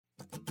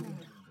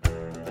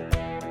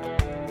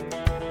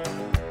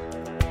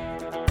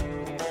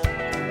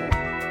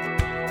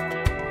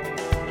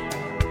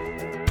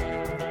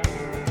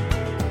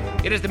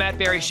It is the Matt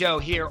Barrie Show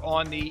here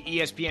on the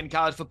ESPN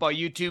College Football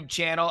YouTube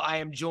channel. I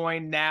am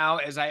joined now,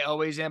 as I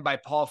always am, by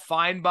Paul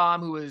Finebaum,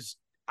 who is,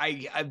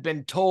 I've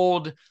been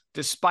told,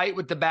 despite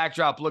what the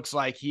backdrop looks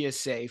like, he is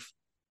safe.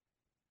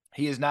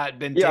 He has not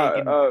been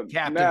taken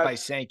captive Matt, by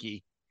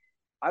Sankey.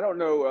 I don't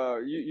know.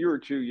 You were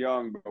too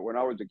young, but when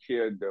I was a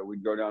kid,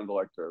 we'd go down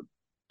to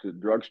the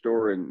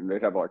drugstore, and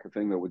they'd have like a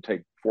thing that would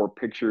take 4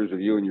 pictures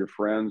of you and your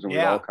friends, and we'd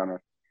all kind of.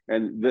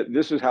 And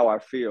this is how I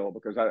feel,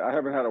 because I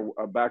haven't had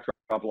a backdrop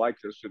like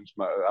this since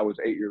I was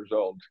 8 years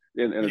old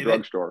in a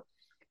drugstore.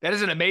 That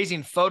is an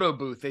amazing photo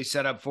booth they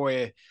set up for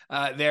you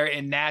there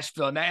in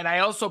Nashville. And I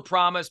also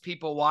promise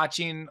people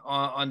watching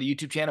on the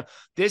YouTube channel,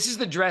 this is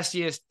the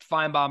dressiest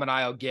Finebaum and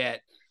I'll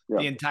get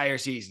the entire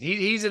season.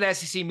 He's at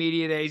SEC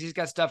Media Days. He's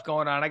got stuff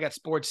going on. I got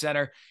Sports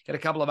Center in a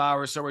couple of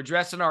hours. So we're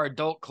dressed in our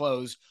adult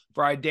clothes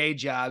for our day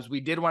jobs.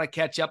 We did want to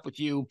catch up with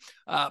you,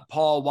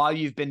 Paul, while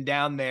you've been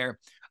down there.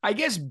 I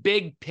guess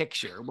big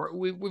picture,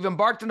 we've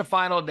embarked on the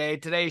final day.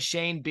 Today,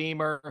 Shane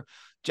Beamer,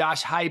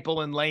 Josh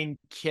Heupel, and Lane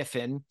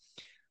Kiffin.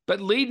 But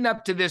leading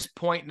up to this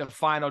point in the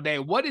final day,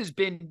 what has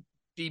been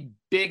the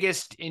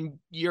biggest, in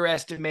your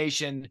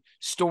estimation,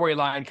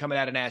 storyline coming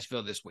out of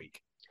Nashville this week?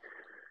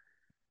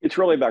 It's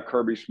really about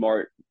Kirby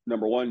Smart,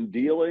 number one,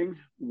 dealing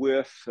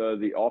with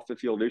the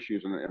off-the-field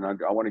issues. And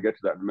I want to get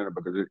to that in a minute,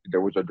 because there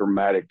was a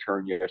dramatic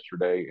turn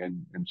yesterday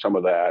in some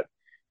of that.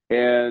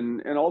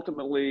 And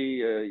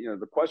ultimately,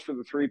 the quest for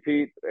the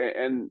three-peat,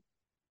 and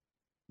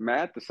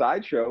Matt, the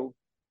sideshow,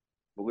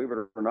 believe it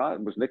or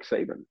not, was Nick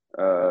Saban.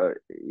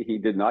 He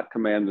did not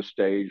command the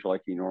stage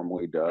like he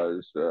normally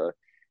does.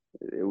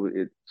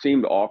 It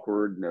seemed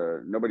awkward.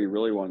 Nobody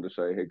really wanted to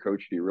say, "Hey,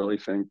 Coach, do you really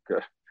think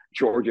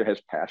Georgia has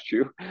passed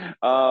you?"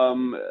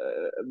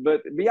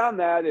 But beyond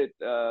that,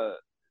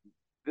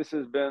 this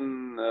has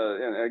been,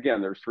 and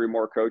again, there's 3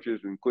 more coaches,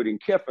 including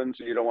Kiffin,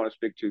 so you don't want to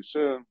speak too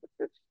soon.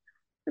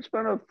 It's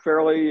been a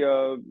fairly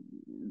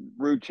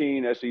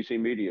routine SEC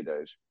Media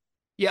Days.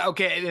 Yeah,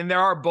 okay, and there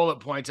are bullet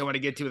points I want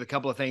to get to with a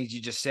couple of things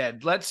you just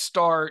said. Let's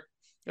start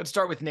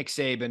with Nick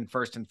Saban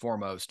first and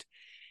foremost.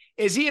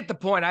 Is he at the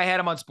point? I had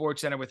him on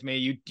Sports Center with me.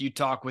 You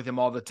talk with him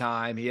all the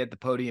time. He had the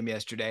podium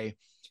yesterday.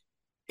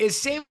 Is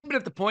Saban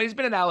at the point? He's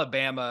been in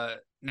Alabama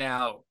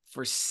now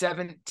for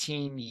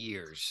 17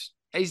 years.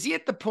 Is he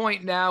at the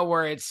point now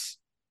where it's,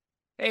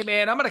 hey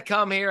man, I'm going to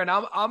come here and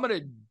I'm going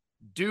to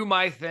do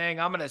my thing.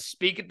 I'm going to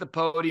speak at the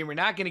podium. We're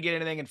not going to get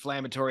anything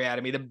inflammatory out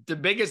of me. The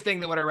biggest thing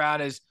that went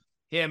around is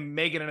him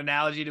making an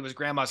analogy to his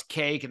grandma's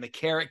cake and the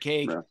carrot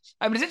cake. Yeah.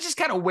 I mean, is it just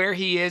kind of where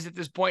he is at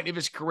this point of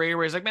his career,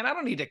 where he's like, man, I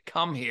don't need to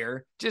come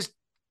here. Just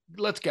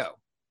let's go.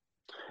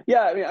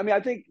 Yeah. I mean, I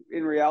think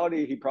in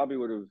reality, he probably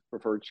would have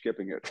preferred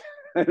skipping it.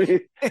 I mean,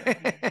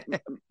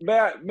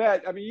 Matt,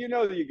 I mean,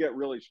 that you get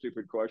really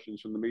stupid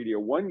questions from the media.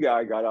 One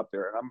guy got up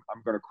there, and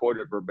I'm going to quote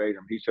it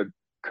verbatim. He said,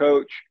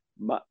 "Coach,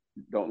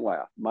 don't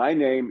laugh. My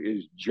name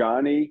is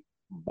Johnny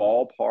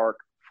Ballpark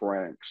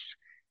Franks.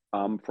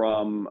 I'm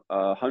from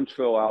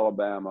Huntsville,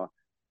 Alabama,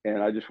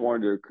 and I just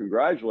wanted to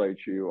congratulate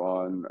you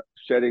on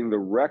setting the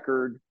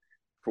record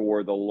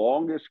for the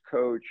longest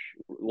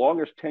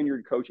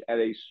tenured coach at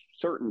a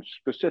certain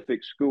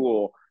specific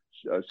school,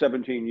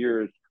 17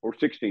 years or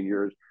 16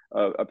 years,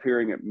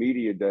 appearing at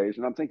media days."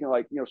 And I'm thinking,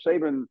 like,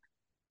 Saban,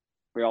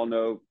 we all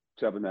know,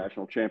 7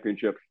 national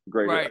championships,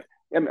 great. Right.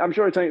 And I'm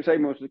sure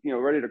Saban was,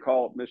 ready to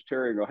call Miss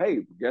Terry and go, "Hey,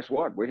 guess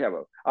what?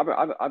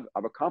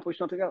 I've accomplished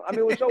something else." I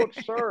mean, it was so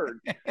absurd.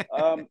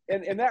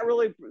 And that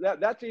really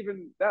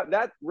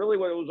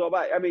what it was all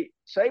about. I mean,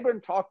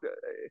 Saban talk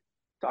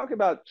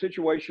about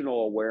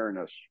situational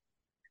awareness.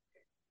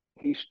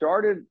 He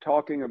started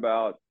talking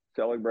about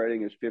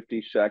celebrating his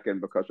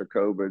 52nd, because of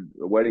COVID,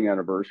 the wedding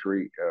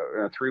anniversary,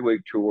 a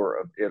 3-week tour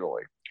of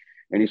Italy.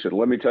 And he said,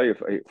 "Let me tell you,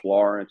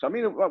 Florence." I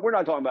mean, we're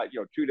not talking about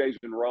 2 days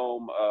in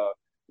Rome.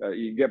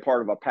 You get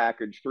part of a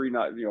package, 4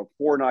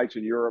 nights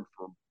in Europe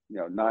for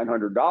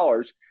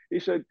 $900. He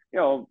said,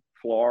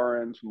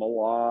 Florence,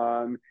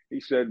 Milan. He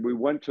said, we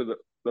went to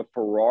the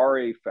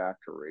Ferrari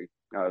factory.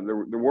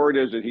 The word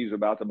is that he's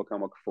about to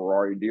become a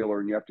Ferrari dealer,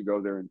 and you have to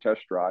go there and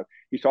test drive.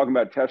 He's talking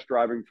about test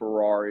driving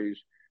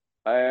Ferraris,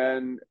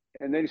 and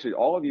then he said,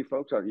 "All of you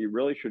folks out, you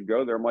really should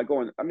go there." I'm like,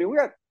 I mean,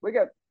 we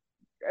got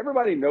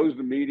everybody knows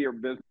the media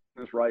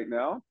business right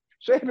now.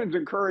 Saban's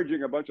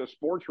encouraging a bunch of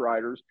sports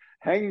writers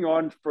hanging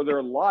on for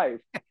their life.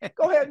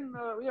 Go ahead and,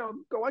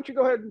 why don't you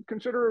go ahead and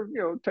consider,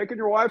 taking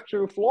your wife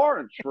to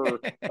Florence for,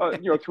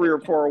 3 or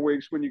 4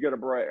 weeks when you get a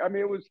break. I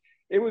mean,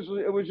 it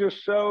was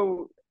just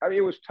so, I mean,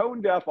 it was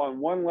tone deaf on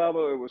one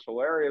level. It was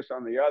hilarious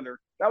on the other.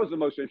 That was the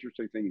most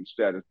interesting thing he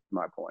said, is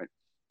my point.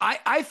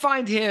 I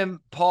find him,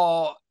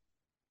 Paul,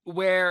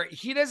 where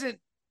he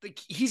doesn't,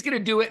 he's going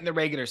to do it in the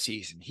regular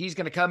season. He's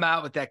going to come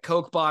out with that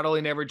Coke bottle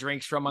he never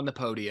drinks from on the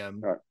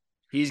podium. Right.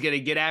 He's going to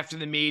get after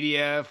the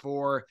media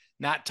for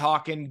not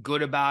talking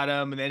good about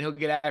him, and then he'll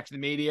get after the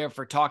media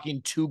for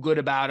talking too good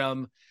about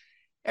him.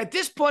 At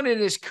this point in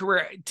his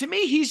career, to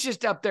me, he's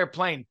just up there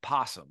playing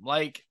possum.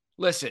 Like,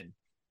 listen,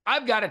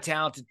 I've got a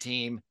talented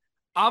team.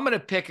 I'm going to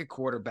pick a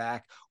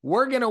quarterback.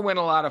 We're going to win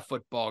a lot of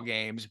football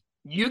games.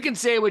 You can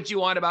say what you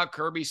want about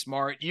Kirby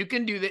Smart. You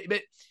can do that,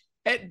 but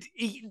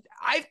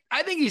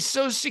I think he's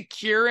so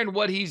secure in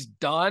what he's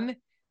done.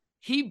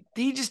 He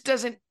just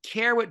doesn't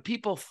care what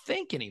people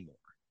think anymore.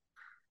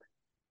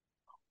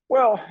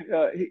 Well,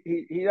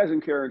 he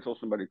doesn't care until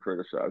somebody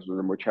criticizes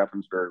him, which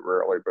happens very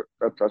rarely.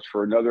 But that's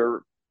for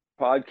another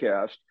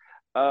podcast.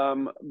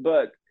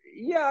 But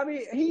yeah, I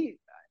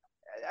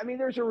mean,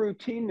 there's a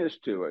routineness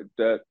to it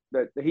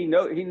that he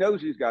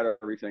knows he's got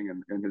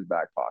everything in his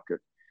back pocket.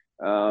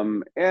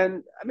 And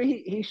I mean,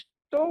 he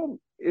still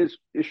is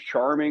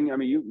charming. I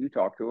mean, you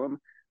talk to him,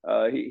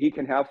 he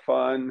can have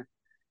fun,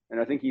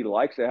 and I think he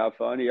likes to have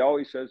fun. He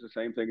always says the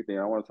same thing at the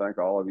end. I want to thank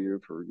all of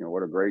you for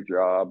what a great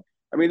job.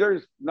 I mean,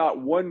 there's not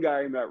one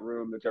guy in that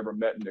room that's ever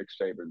met Nick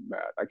Saban,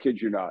 Matt. I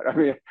kid you not. I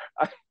mean,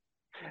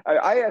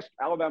 I ask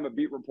Alabama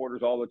beat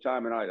reporters all the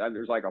time, and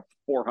there's like a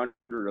 400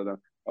 of them.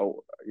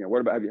 Oh, what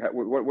about have you?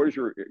 What is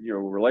your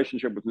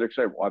relationship with Nick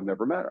Saban? Well, I've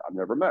never met him. I've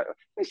never met him.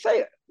 They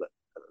say it.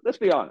 Let's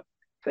be honest.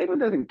 Saban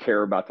doesn't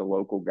care about the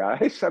local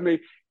guys. I mean,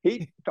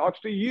 he talks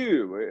to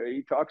you.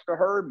 He talks to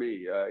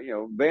Herbie.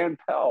 Van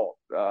Pelt.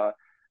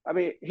 I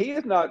mean, he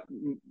is not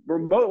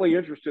remotely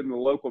interested in the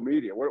local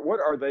media. What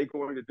are they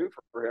going to do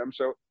for him?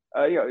 So,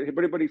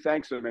 but he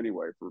thanks them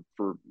anyway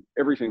for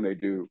everything they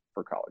do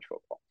for college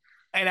football.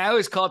 And I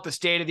always call it the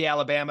State of the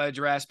Alabama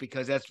Address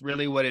because that's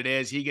really what it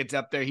is. He gets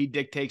up there, he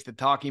dictates the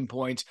talking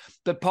points.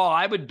 But Paul,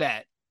 I would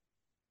bet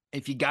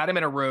if you got him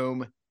in a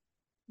room,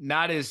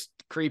 not as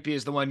creepy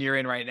as the one you're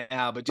in right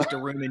now, but just a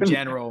room in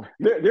general.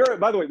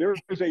 By the way, there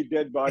is a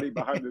dead body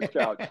behind this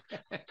couch.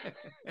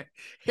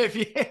 If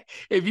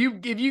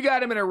you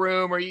got him in a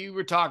room or you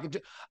were talking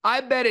to,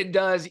 I bet it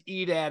does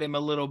eat at him a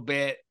little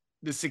bit,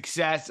 the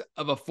success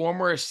of a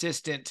former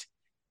assistant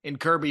in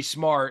Kirby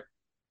Smart.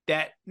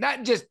 That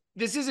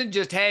this isn't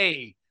just,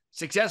 hey,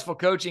 successful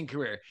coaching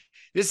career.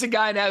 This is a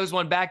guy now who's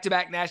won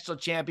back-to-back national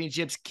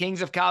championships,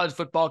 kings of college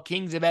football,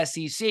 kings of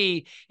SEC.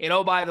 And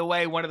oh, by the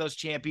way, one of those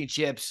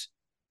championships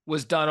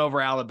was done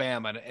over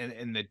Alabama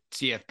in the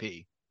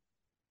CFP.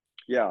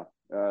 Yeah.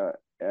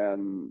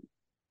 And,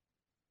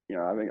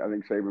 I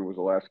think Saban was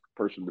the last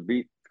person to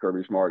beat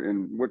Kirby Smart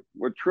in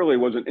what truly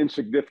was an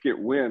insignificant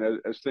win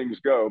as things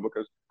go,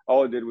 because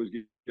all it did was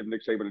give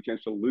Nick Saban a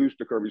chance to lose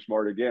to Kirby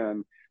Smart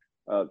again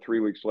 3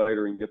 weeks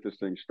later and get this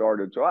thing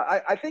started. So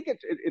I think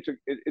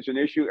it's an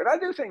issue, and I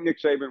do think Nick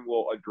Saban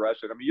will address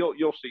it. I mean,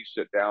 you'll see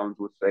sit downs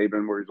with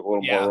Saban where he's a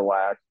little more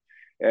relaxed,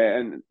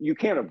 and you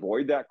can't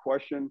avoid that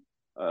question.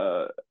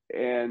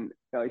 And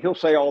he'll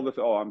say all this.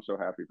 Oh, I'm so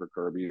happy for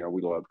Kirby.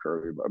 We love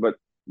Kirby,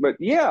 but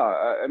yeah,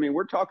 I mean,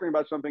 we're talking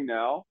about something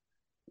now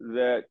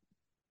that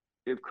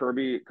if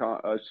Kirby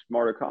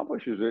Smart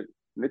accomplishes it,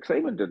 Nick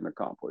Saban didn't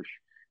accomplish,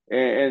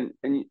 and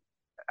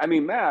I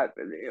mean, Matt,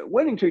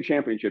 winning 2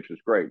 championships is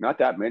great. Not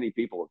that many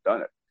people have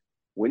done it.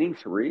 Winning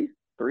three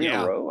in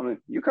a row. I mean,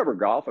 you cover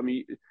golf. I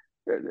mean,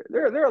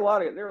 there are a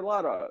lot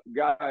of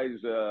guys,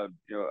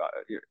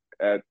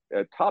 at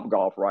Top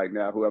Golf right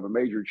now who have a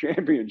major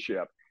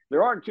championship.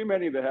 There aren't too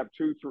many that have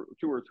two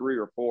or three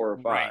or 4 or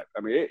 5. Right.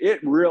 I mean, it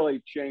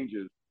really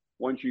changes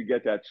once you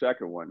get that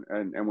second one,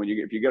 and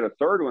if you get a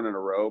third one in a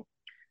row.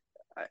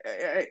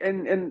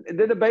 And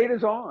the debate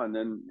is on,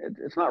 and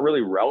it's not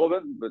really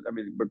relevant. But I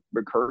mean,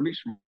 but Kirby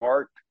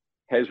Smart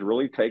has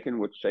really taken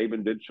what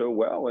Saban did so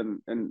well,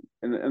 and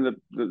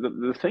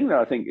the thing that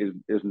I think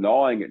is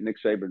gnawing at Nick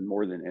Saban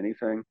more than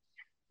anything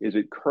is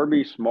that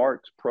Kirby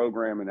Smart's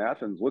program in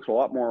Athens looks a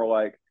lot more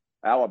like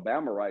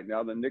Alabama right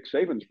now than Nick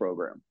Saban's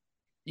program.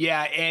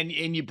 Yeah, and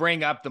you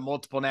bring up the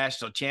multiple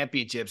national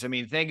championships. I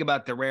mean, think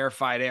about the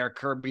rarefied air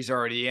Kirby's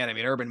already in. I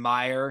mean, Urban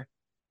Meyer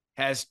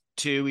has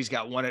 2. He's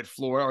got 1 at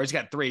Florida, or he's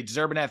got 3. Does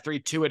Urban have 3?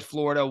 2 at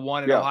Florida,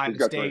 1 at Ohio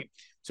State. 3.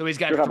 So he's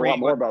got 3. Have a lot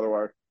more, by the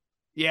way.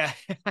 Yeah.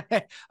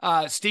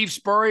 Steve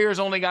Spurrier's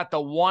only got the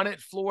 1 at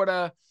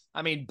Florida.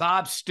 I mean,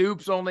 Bob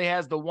Stoops only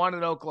has the 1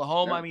 at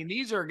Oklahoma. Yeah. I mean,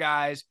 these are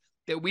guys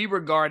that we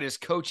regard as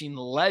coaching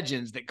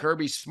legends that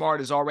Kirby Smart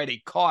has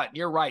already caught. And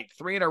you're right.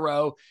 3 in a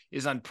row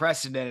is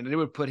unprecedented. And it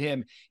would put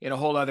him in a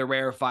whole other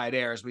rarefied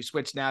air. As we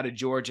switch now to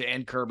Georgia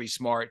and Kirby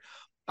Smart.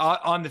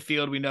 On the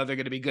field, we know they're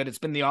going to be good. It's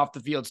been the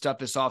off-the-field stuff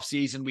this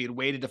offseason. We had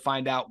waited to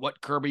find out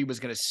what Kirby was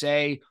going to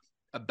say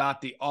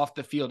about the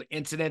off-the-field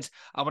incidents.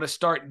 I want to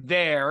start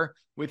there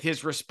with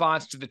his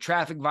response to the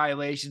traffic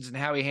violations and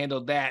how he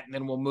handled that, and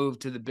then we'll move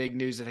to the big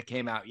news that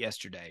came out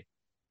yesterday.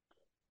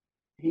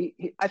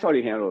 I thought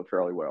he handled it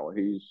fairly well.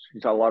 He's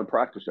had a lot of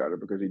practice at it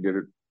because he did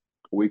it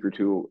a week or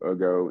 2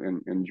 ago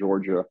in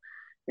Georgia.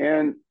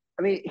 And,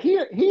 I mean,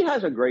 he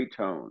has a great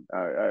tone.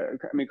 I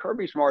mean,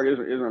 Kirby Smart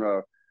isn't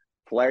a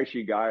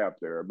flashy guy up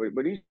there,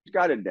 but he's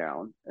got it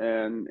down,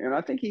 and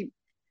I think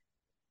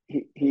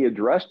he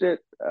addressed it,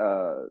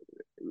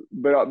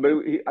 but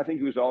I think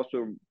he was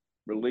also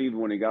relieved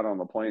when he got on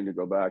the plane to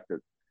go back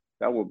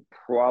that will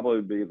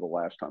probably be the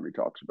last time he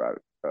talks about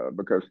it,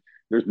 because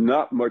there's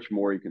not much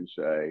more he can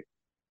say.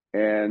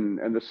 And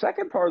the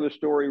second part of the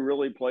story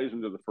really plays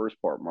into the first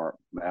part,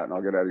 Matt, and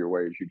I'll get out of your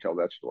way as you tell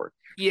that story.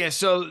 Yeah,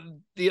 so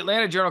the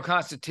Atlanta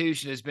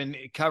Journal-Constitution has been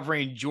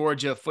covering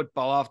Georgia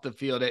football off the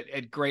field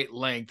at great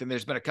length, and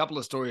there's been a couple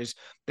of stories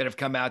that have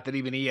come out that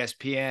even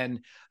ESPN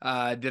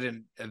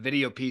did a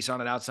video piece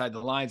on it outside the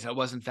lines. That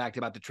was, in fact,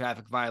 about the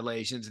traffic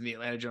violations, and the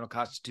Atlanta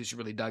Journal-Constitution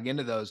really dug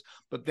into those.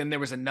 But then there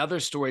was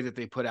another story that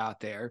they put out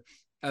there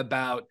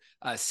about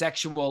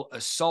sexual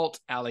assault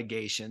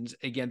allegations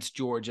against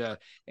Georgia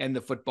and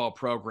the football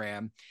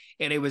program.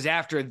 And it was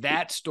after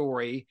that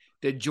story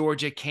that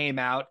Georgia came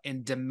out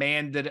and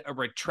demanded a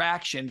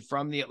retraction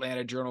from the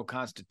Atlanta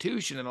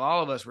Journal-Constitution. And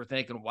all of us were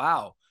thinking,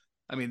 wow,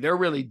 I mean, they're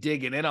really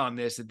digging in on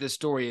this, that this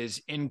story is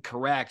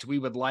incorrect. We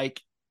would like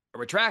a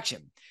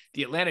retraction.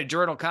 The Atlanta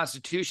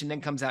Journal-Constitution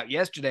then comes out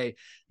yesterday.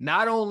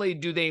 Not only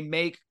do they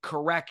make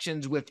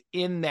corrections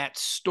within that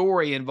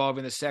story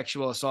involving the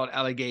sexual assault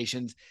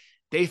allegations,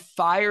 they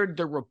fired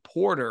the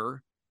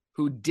reporter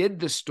who did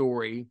the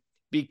story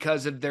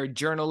because of their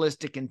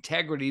journalistic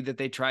integrity that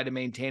they tried to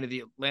maintain at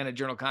the Atlanta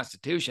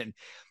Journal-Constitution.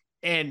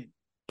 And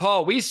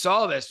Paul, we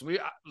saw this. I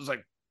was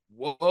like,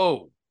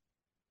 whoa,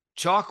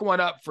 chalk one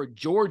up for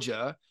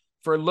Georgia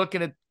for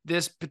looking at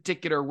this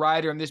particular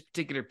writer and this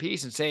particular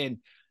piece and saying,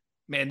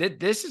 man,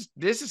 this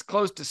is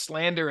close to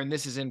slander and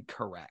this is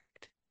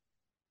incorrect.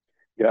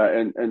 Yeah,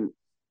 and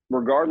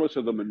regardless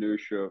of the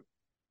minutia,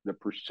 the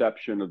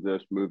perception of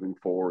this moving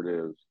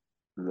forward is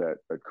that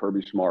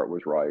Kirby Smart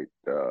was right,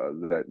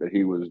 that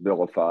he was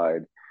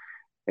vilified.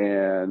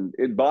 And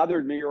it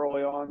bothered me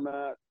early on,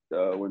 Matt,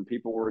 when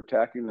people were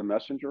attacking the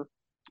messenger.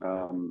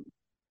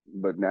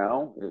 But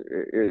now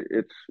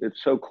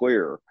it's so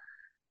clear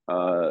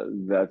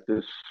that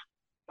this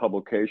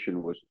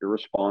publication was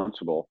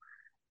irresponsible.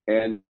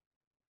 And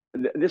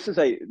this is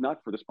not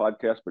for this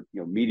podcast, but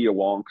media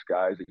wonks,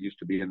 guys that used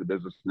to be in the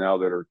business now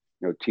that are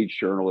teach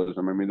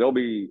journalism. I mean, they'll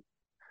be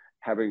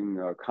having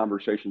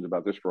conversations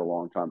about this for a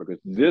long time because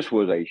this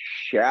was a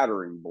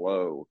shattering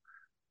blow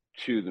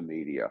to the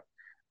media,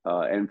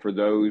 and for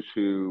those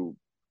who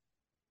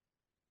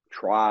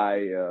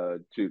try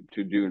to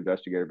do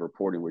investigative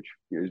reporting, which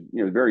is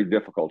very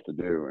difficult to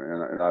do.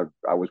 And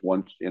I was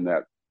once in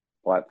that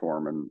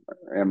platform and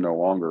am no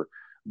longer.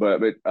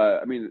 But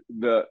I mean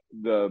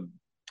the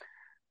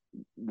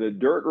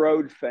dirt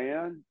road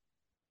fan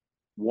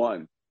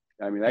won.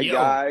 I mean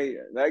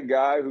that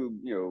guy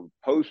who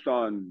posts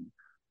on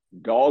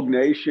Dog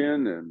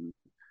Nation and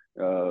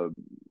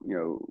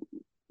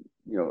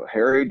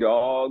hairy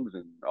dogs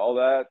and all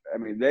that. I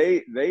mean,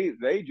 they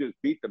just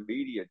beat the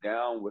media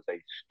down with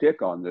a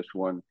stick on this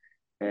one,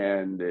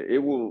 and it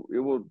will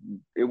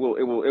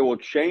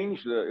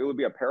change it will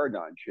be a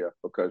paradigm shift,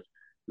 because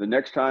the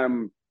next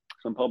time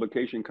some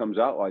publication comes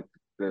out like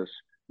this,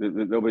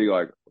 they'll be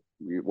like,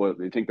 well,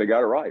 they think they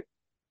got it right.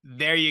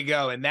 There you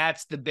go. And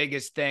that's the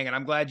biggest thing. And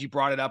I'm glad you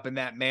brought it up in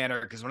that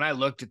manner, because when I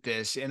looked at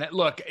this, and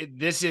look,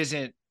 this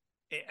isn't,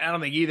 I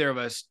don't think either of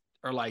us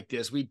are like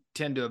this. We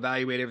tend to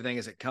evaluate everything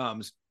as it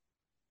comes.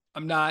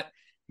 I'm not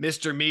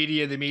Mr.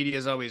 Media. The media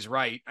is always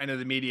right. I know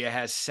the media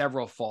has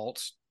several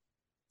faults.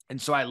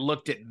 And so I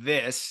looked at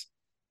this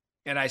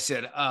and I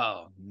said,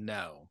 oh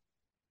no,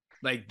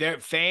 like their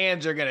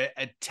fans are going to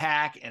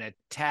attack and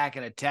attack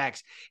and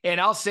attacks. And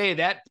I'll say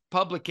that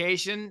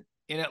publication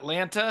in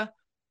Atlanta,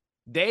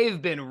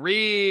 they've been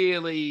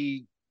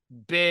really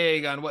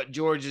big on what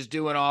Georgia's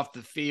doing off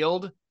the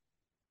field.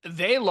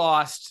 They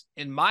lost,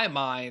 in my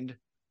mind,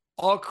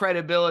 all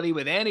credibility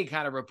with any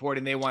kind of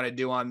reporting they want to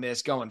do on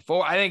this going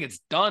forward. I think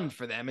it's done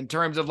for them in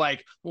terms of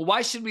like, well,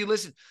 why should we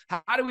listen?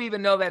 How do we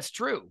even know that's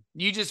true?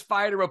 You just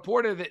fired a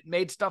reporter that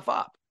made stuff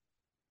up.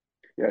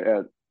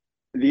 Yeah,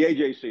 the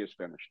AJC is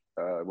finished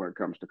when it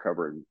comes to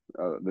covering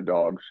the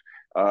dogs.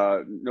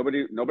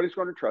 Nobody's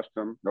going to trust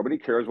them. Nobody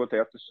cares what they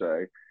have to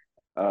say.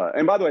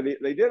 And by the way,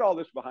 they did all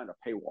this behind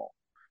a paywall.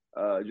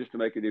 Just to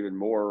make it even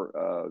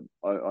more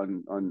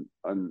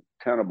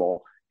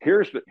untenable.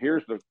 Here's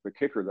the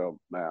kicker, though,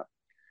 Matt.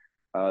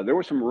 There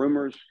were some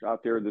rumors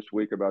out there this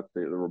week about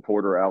the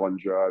reporter Alan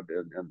Judd,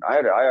 and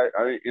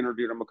I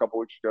interviewed him a couple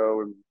weeks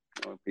ago, and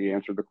he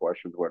answered the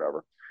questions,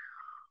 whatever.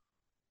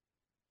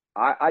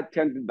 I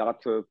tended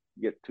not to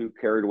get too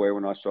carried away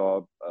when I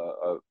saw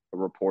a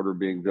reporter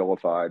being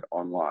vilified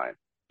online.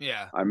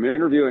 Yeah, I'm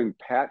interviewing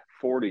Pat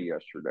Forty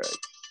yesterday.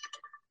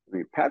 I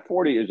mean, Pat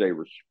Forty is a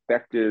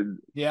respected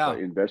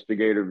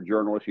investigative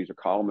journalist. He's a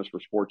columnist for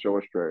Sports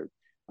Illustrated.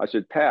 I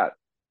said, Pat,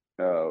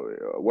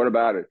 what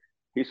about it?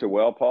 He said,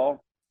 well,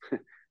 Paul,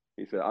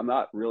 he said, I'm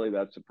not really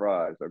that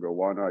surprised. I go,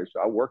 why not? He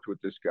said, I worked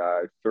with this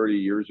guy 30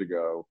 years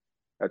ago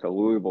at the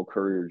Louisville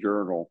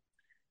Courier-Journal,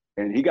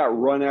 and he got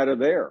run out of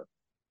there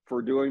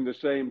for doing the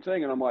same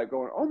thing. And I'm like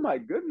going, oh, my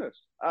goodness.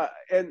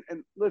 And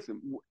listen,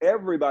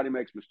 everybody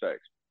makes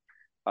mistakes.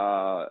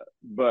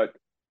 But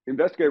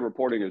investigative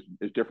reporting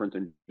is different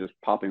than just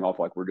popping off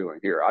like we're doing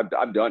here.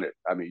 I've done it.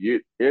 I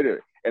mean, it is.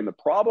 And the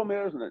problem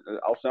is, and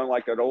I'll sound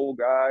like that old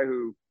guy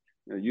who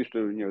used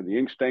to, the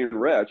ink stained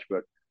wretch,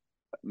 but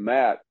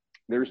Matt,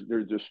 there's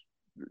just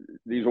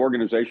these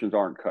organizations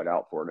aren't cut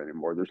out for it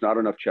anymore. There's not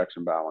enough checks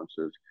and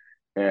balances,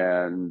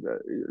 and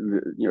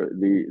the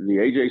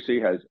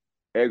AJC has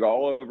egg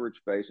all over its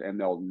face, and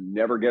they'll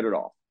never get it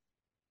off.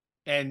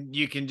 And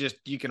you can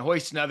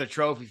hoist another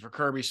trophy for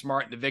Kirby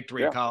Smart in the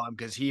victory column,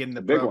 because he and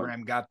the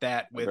program got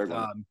that with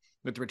the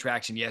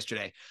retraction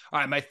yesterday. All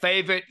right, my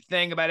favorite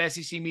thing about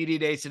SEC Media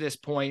Days to this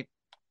point,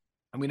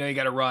 and we know you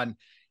got to run,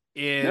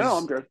 is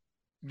I'm good.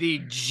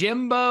 The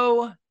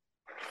Jimbo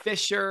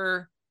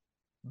Fisher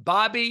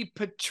Bobby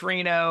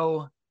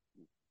Petrino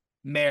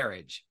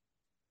marriage.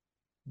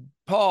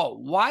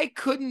 Paul, why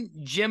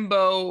couldn't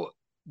Jimbo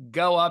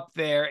go up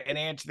there and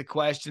answer the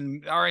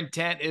question? Our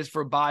intent is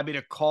for Bobby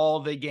to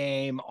call the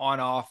game on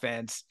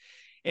offense.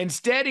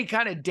 Instead, he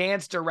kind of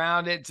danced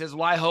around it, says,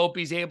 well, I hope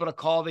he's able to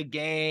call the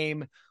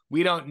game.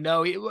 We don't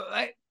know.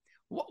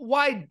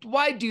 Why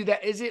do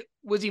that?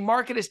 Was he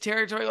marking his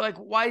territory? Like,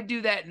 why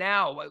do that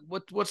now?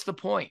 What's the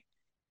point?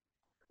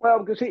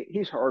 Well, because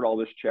he's heard all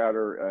this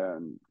chatter,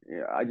 and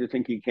I just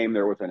think he came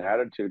there with an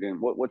attitude.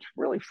 And what's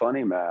really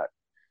funny, Matt,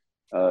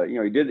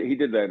 he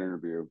did that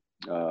interview,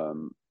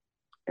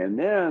 and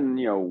then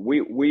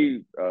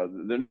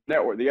the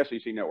network, the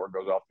SEC network,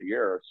 goes off the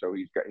air, so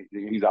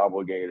he's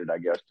obligated, I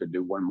guess, to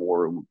do one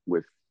more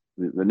with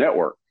the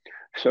network.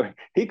 So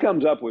he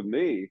comes up with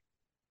me,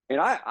 and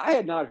I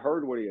had not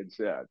heard what he had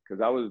said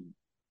because I was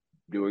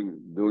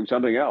doing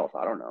something else.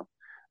 I don't know.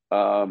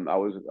 I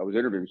was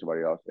interviewing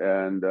somebody else,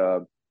 and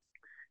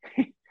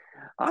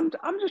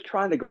I'm just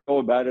trying to go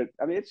about it.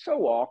 I mean, it's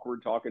so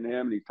awkward talking to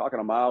him, and he's talking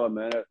a mile a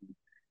minute.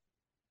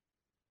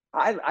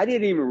 I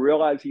didn't even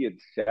realize he had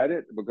said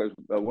it because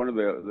one of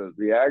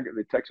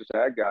the Texas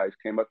Ag guys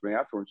came up to me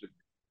afterwards and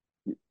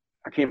said,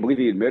 I can't believe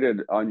he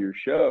admitted on your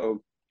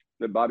show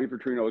that Bobby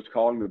Petrino was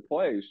calling the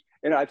plays.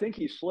 And I think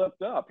he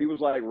slipped up. He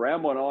was like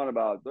rambling on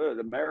about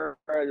the marriage,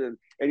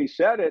 and he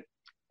said it,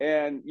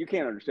 and you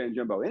can't understand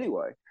Jimbo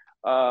anyway.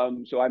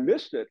 So I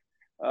missed it.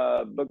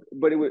 But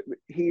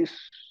he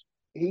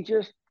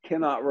just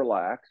cannot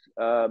relax.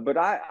 But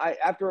I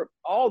after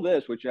all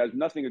this, which has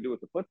nothing to do with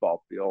the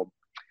football field,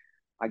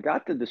 I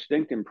got the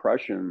distinct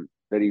impression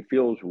that he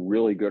feels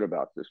really good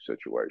about this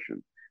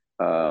situation,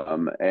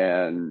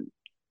 and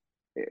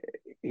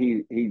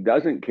he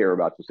doesn't care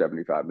about the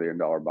 $75 million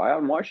buyout.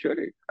 And why should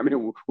he? I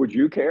mean, would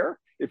you care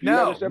if you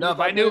had a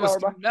 $75 million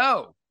buyout?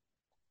 No.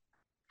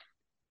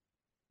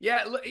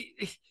 Yeah.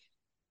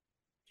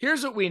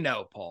 Here's what we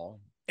know,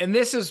 Paul, and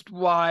this is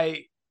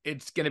why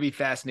it's going to be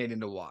fascinating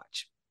to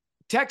watch.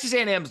 Texas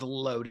A&M's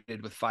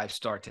loaded with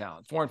 5-star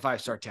talent, 4 and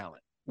 5-star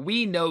talent.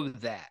 We know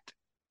that.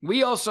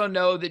 We also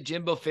know that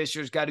Jimbo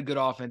Fisher's got a good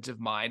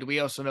offensive mind. We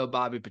also know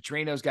Bobby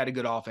Petrino's got a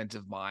good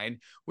offensive mind.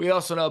 We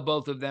also know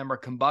both of them are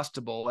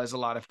combustible, as a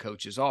lot of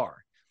coaches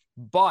are.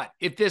 But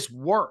if this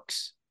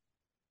works,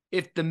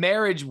 if the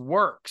marriage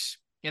works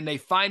and they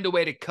find a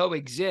way to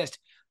coexist,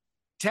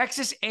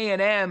 Texas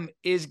A&M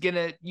is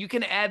you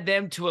can add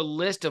them to a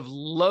list of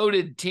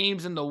loaded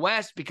teams in the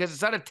West because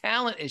it's not a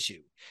talent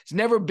issue. It's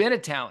never been a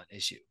talent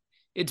issue.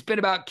 It's been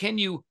about, can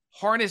you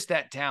harness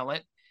that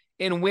talent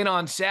and win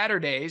on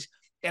Saturdays?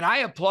 And I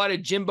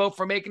applauded Jimbo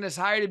for making this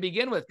hire to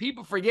begin with.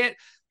 People forget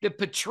that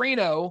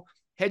Petrino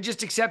had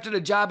just accepted a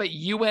job at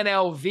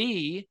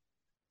UNLV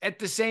at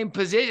the same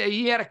position.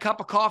 He had a cup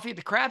of coffee at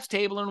the craps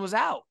table and was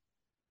out.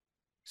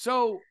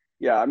 So,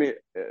 yeah, I mean,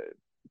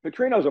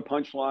 Petrino's a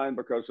punchline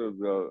because of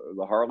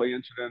the Harley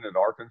incident at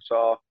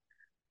Arkansas.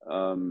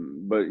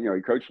 But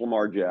he coached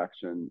Lamar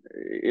Jackson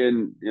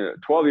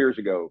 12 years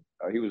ago.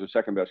 He was the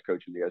second best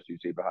coach in the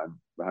SEC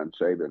behind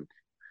Saban.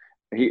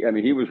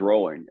 He was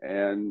rolling,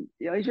 and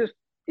he just.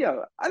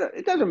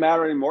 It doesn't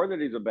matter anymore that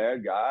he's a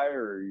bad guy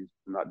or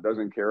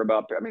doesn't care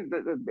about. I mean,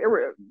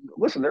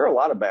 listen, there are a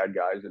lot of bad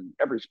guys in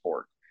every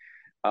sport,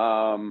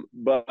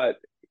 but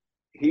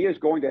he is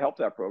going to help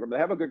that program. They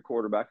have a good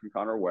quarterback in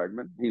Connor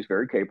Wegman. He's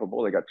very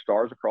capable. They got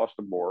stars across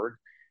the board,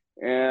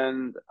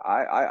 and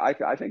I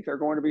think they're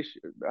going to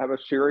have a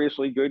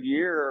seriously good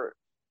year.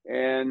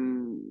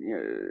 And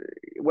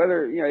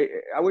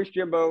I wish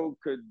Jimbo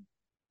could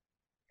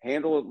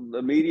handle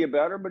the media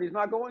better, but he's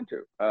not going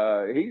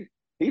to.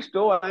 He's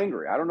still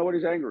angry. I don't know what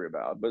he's angry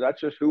about, but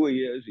that's just who he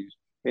is.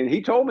 And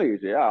he told me,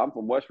 I'm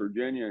from West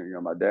Virginia.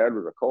 My dad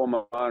was a coal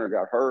miner,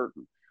 got hurt.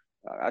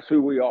 That's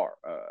who we are.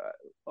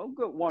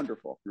 Good,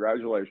 wonderful.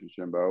 Congratulations,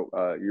 Jimbo.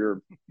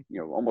 You're,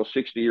 almost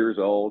 60 years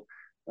old.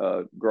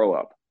 Grow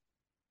up.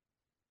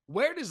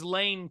 Where does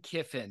Lane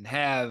Kiffin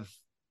have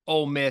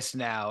Ole Miss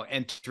now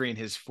entering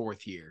his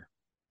 4th year?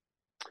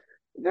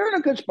 They're in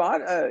a good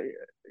spot. They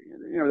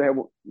have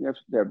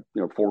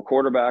 4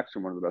 quarterbacks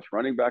and one of the best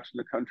running backs in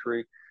the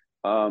country.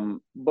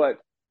 But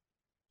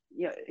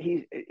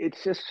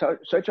it's just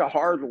such a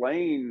hard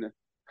lane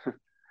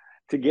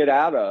to get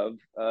out of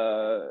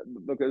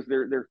because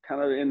they're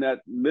kind of in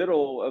that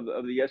middle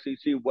of the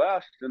SEC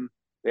West, and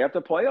they have to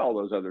play all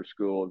those other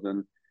schools.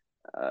 And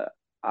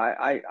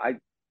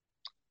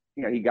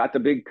he got the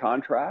big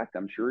contract.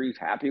 I'm sure he's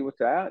happy with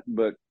that,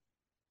 but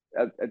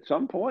at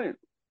some point,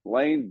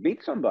 Lane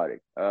beat somebody,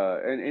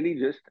 and he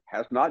just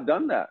has not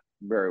done that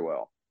very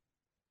well.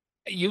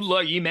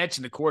 You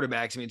mentioned the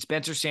quarterbacks. I mean,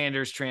 Spencer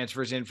Sanders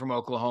transfers in from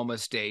Oklahoma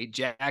State.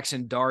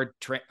 Jackson Dart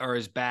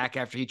is back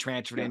after he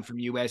transferred in from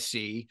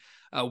USC.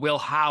 Will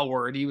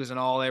Howard, he was an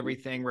all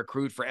everything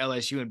recruit for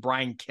LSU, and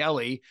Brian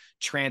Kelly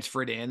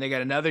transferred in. They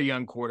got another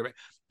young quarterback.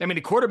 I mean,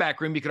 the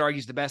quarterback room, you could argue,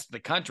 is the best in the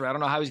country. I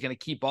don't know how he's going to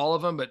keep all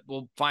of them, but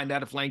we'll find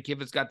out if Lane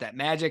Kiffin's got that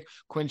magic.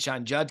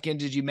 Quinshon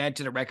Judkins, as you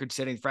mentioned, a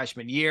record-setting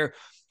freshman year.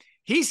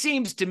 He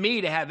seems to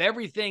me to have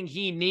everything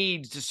he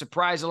needs to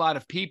surprise a lot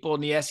of people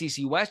in the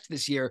SEC West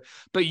this year.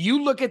 But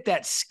you look at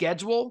that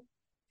schedule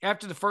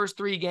after the first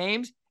 3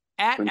 games: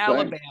 at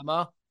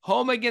Alabama,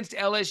 home against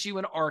LSU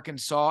and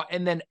Arkansas,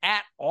 and then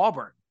at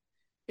Auburn.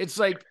 It's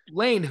like,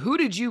 Lane, who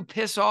did you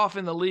piss off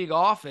in the league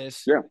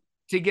office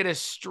to get a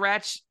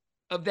stretch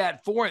of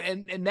that for?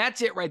 And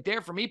that's it right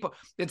there for me.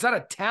 It's not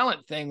a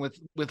talent thing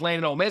with Lane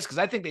and Ole Miss, because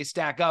I think they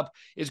stack up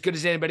as good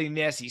as anybody in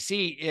the SEC.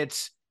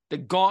 It's the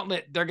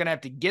gauntlet they're going to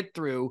have to get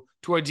through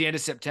towards the end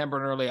of September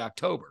and early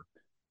October.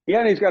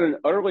 Yeah, and he's got an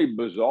utterly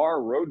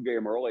bizarre road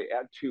game early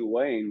at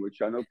Tulane,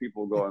 which I know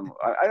people going.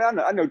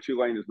 I know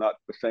Tulane is not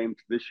the same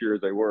this year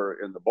as they were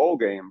in the bowl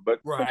game,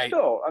 but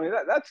still, I mean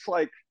that's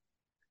like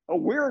a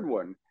weird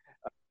one.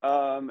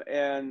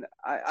 And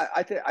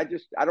I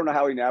don't know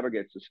how he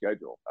navigates the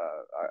schedule.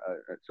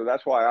 So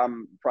that's why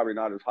I'm probably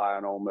not as high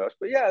on Ole Miss.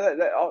 But yeah,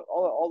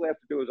 all they have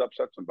to do is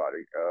upset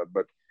somebody.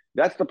 But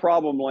that's the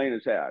problem Lane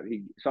has had.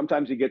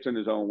 Sometimes he gets in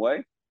his own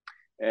way,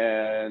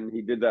 and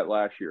he did that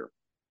last year.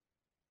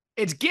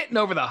 It's getting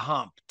over the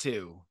hump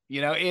too.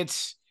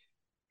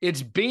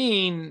 It's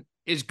being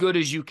as good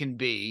as you can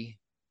be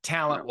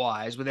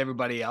talent-wise with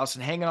everybody else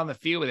and hanging on the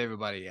field with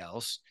everybody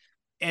else.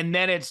 And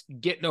then it's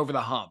getting over the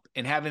hump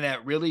and having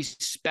that really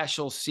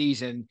special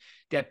season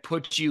that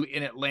puts you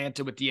in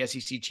Atlanta with the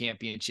SEC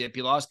championship.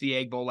 You lost the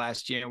Egg Bowl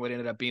last year and what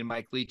ended up being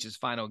Mike Leach's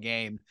final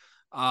game.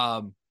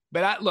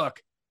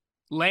 Look,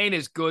 Lane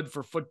is good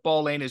for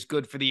football. Lane is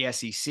good for the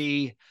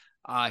SEC.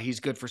 He's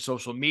good for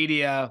social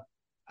media.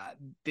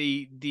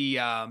 The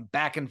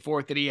back and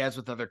forth that he has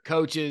with other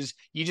coaches.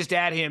 You just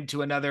add him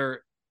to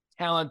another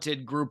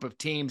talented group of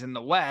teams in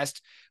the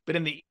West, but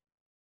in the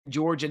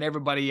Georgia and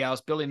everybody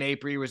else. Billy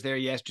Napier was there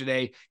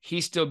yesterday.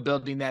 He's still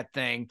building that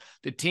thing.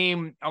 The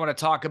team I want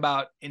to talk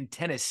about in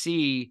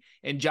Tennessee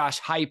and Josh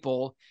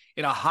Heupel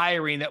in a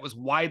hiring that was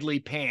widely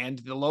panned.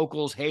 The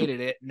locals hated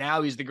it.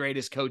 Now he's the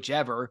greatest coach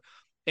ever.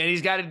 And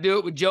he's got to do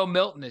it with Joe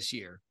Milton this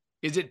year.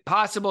 Is it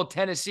possible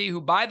Tennessee,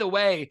 who, by the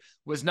way,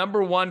 was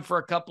number 1 for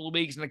a couple of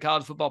weeks in the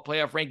college football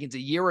playoff rankings a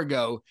year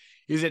ago,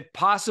 is it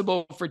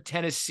possible for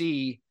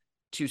Tennessee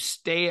to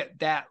stay at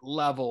that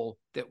level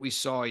that we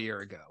saw a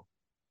year ago?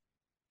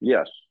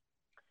 Yes.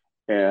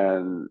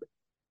 And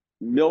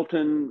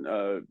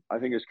Milton, I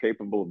think, is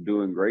capable of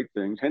doing great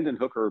things. Hendon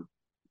Hooker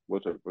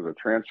was a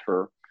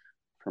transfer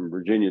from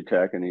Virginia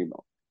Tech, and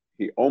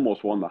he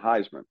almost won the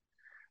Heisman.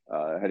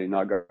 Had he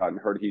not gotten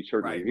hurt, he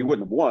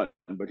wouldn't have won,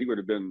 but he would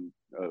have been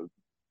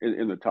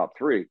in the top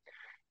 3.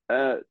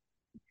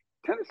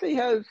 Tennessee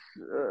has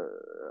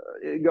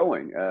it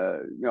going.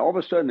 All of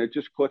a sudden, it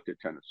just clicked at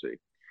Tennessee,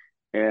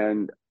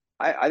 and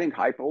I think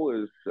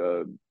Heupel is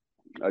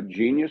a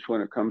genius when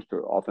it comes to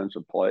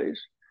offensive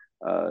plays.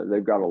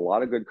 They've got a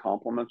lot of good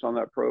compliments on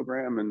that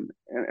program, and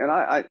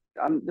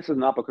this is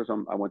not because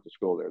I went to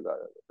school there.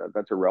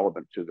 That's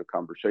irrelevant to the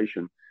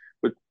conversation,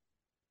 but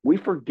we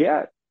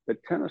forget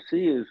that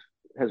Tennessee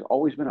has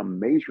always been a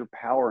major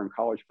power in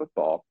college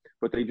football,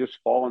 but they just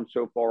fallen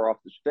so far off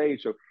the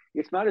stage. So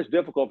it's not as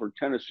difficult for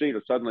Tennessee to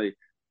suddenly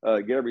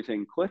get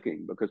everything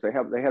clicking because they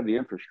have the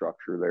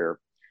infrastructure there.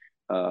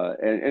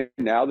 And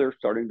now they're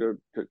starting to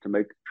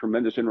make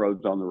tremendous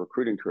inroads on the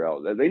recruiting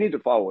trail. They need to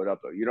follow it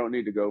up, though. You don't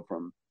need to go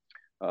from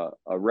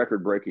a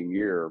record-breaking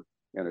year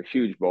and a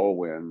huge bowl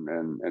win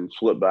and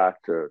slip back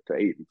to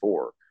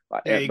 8-4.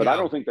 But I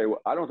don't think they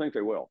will.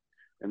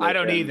 I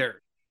don't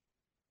either.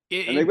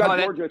 And they've got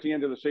Georgia at the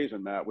end of the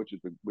season, Matt, which is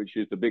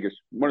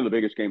one of the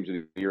biggest games of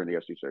the year in the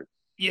SEC.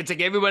 Yeah, it's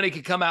like everybody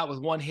could come out with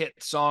one hit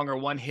song or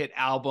one hit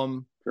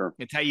album. Sure.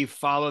 It's how you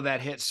follow that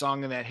hit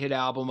song and that hit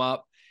album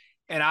up.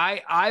 And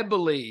I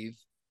believe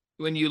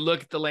when you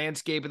look at the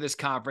landscape of this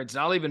conference,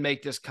 and I'll even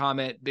make this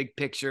comment big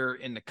picture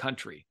in the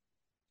country,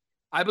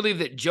 I believe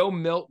that Joe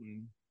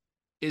Milton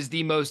is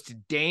the most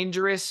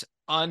dangerous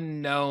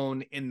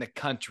unknown in the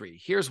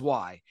country. Here's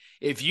why.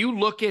 If you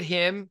look at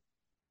him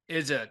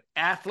as an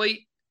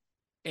athlete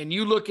and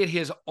you look at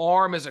his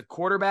arm as a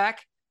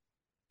quarterback,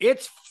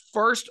 it's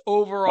first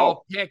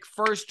overall pick,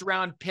 first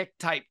round pick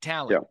type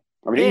talent.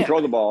 Yeah. I mean, he can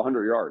throw the ball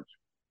 100 yards.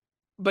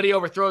 But he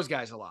overthrows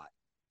guys a lot.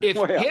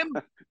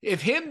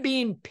 If him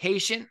being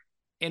patient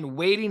and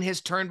waiting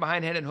his turn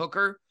behind Hendon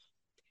Hooker,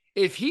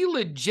 if he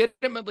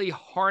legitimately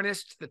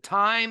harnessed the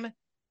time,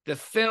 the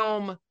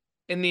film,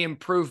 and the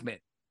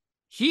improvement,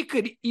 he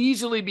could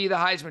easily be the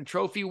Heisman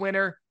Trophy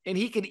winner, and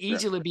he could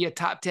easily be a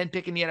top 10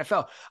 pick in the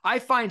NFL. I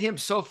find him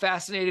so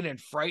fascinating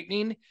and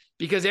frightening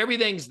because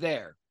everything's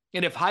there.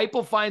 And if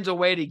Heupel finds a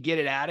way to get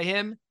it out of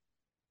him,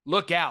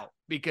 look out,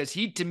 because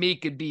he, to me,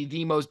 could be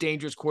the most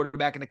dangerous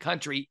quarterback in the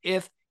country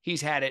if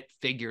he's had it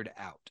figured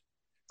out.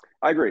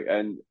 I agree.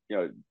 And,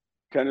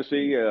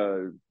 Tennessee,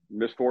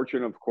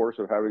 misfortune, of course,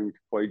 of having to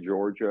play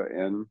Georgia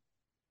and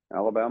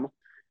Alabama.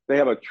 They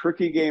have a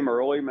tricky game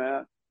early,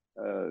 Matt,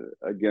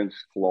 against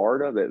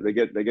Florida. They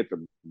get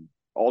the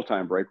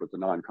all-time break with the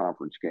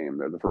non-conference game.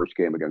 They're the first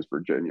game against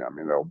Virginia. I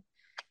mean,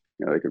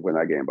 they could win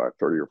that game by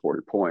 30 or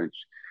 40 points.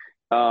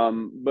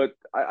 But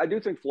I do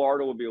think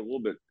Florida will be a little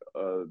bit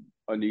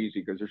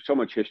uneasy because there's so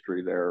much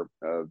history there.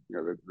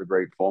 The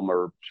great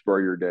Fulmer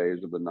Spurrier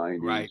days of the 90s,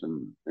 right.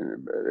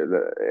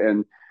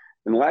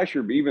 and last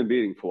year, even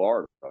beating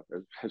Florida,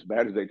 as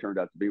bad as they turned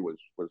out to be, was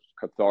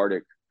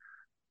cathartic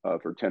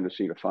for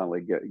Tennessee to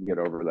finally get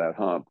over that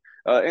hump.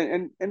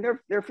 And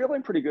they're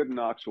feeling pretty good in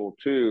Knoxville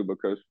too,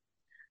 because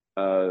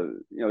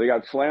they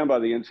got slammed by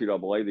the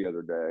NCAA the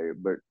other day,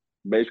 but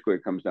basically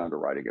it comes down to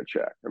writing a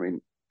check. I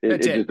mean,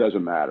 it just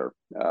doesn't matter.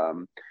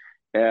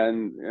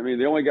 And I mean,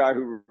 the only guy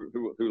who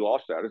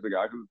lost that is the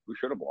guy who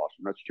should have lost,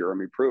 and that's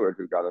Jeremy Pruitt,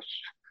 who got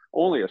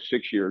only a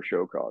 6-year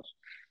show cause.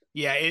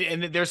 Yeah,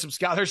 and there's some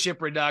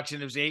scholarship reduction.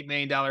 There's an $8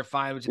 million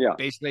fine, which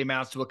basically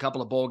amounts to a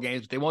couple of bowl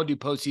games. But they won't do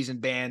postseason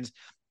bans,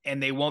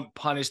 and they won't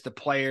punish the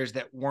players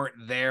that weren't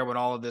there when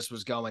all of this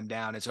was going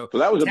down. And so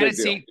that was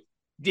Tennessee, a big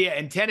deal. Yeah,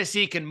 and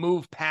Tennessee can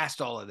move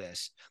past all of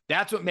this.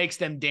 That's what makes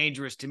them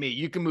dangerous to me.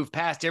 You can move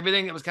past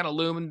everything that was kind of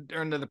looming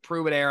during the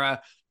Pruitt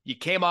era. You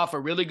came off a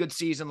really good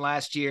season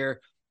last year.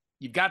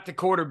 You've got the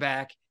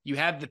quarterback. You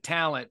have the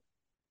talent.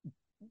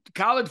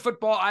 College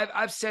football,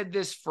 I've said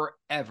this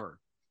forever.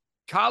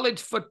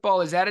 College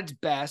football is at its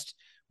best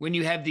when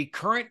you have the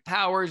current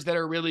powers that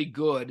are really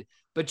good,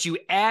 but you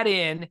add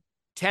in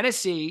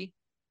Tennessee,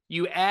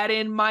 you add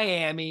in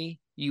Miami,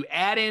 you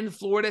add in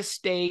Florida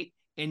State,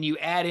 and you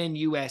add in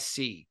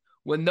USC.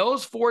 When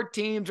those 4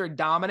 teams are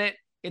dominant,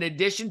 in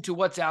addition to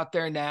what's out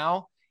there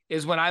now,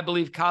 is when I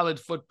believe college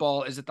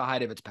football is at the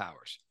height of its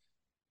powers.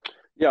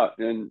 Yeah,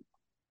 and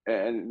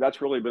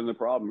that's really been the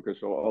problem,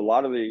 because a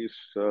lot of these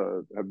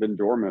have been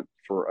dormant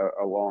for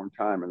a long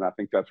time, and I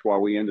think that's why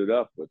we ended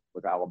up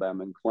with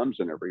Alabama and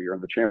Clemson every year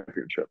in the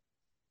championship.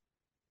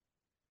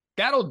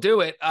 That'll do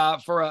it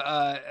for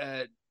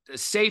a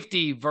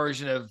safety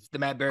version of the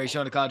Matt Barrie Show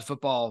on the college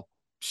football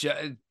show.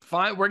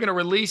 Fine, we're going to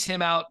release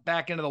him out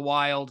back into the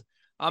wild.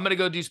 I'm going to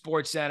go do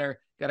Sports Center.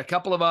 Got a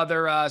couple of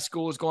other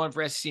schools going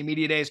for SEC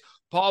Media Days.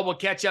 Paul, we'll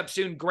catch up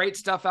soon. Great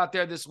stuff out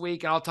there this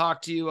week, and I'll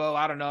talk to you,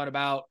 I don't know, in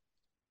about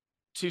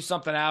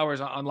 2-something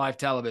hours on live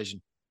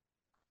television.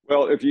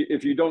 Well, if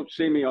you don't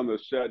see me on the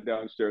set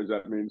downstairs,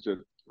 that means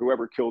that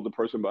whoever killed the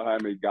person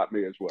behind me got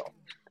me as well.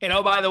 And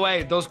oh, by the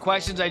way, those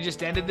questions I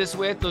just ended this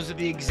with, those are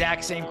the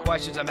exact same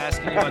questions I'm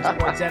asking you on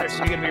Sports Center, so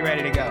you're going to be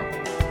ready to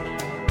go.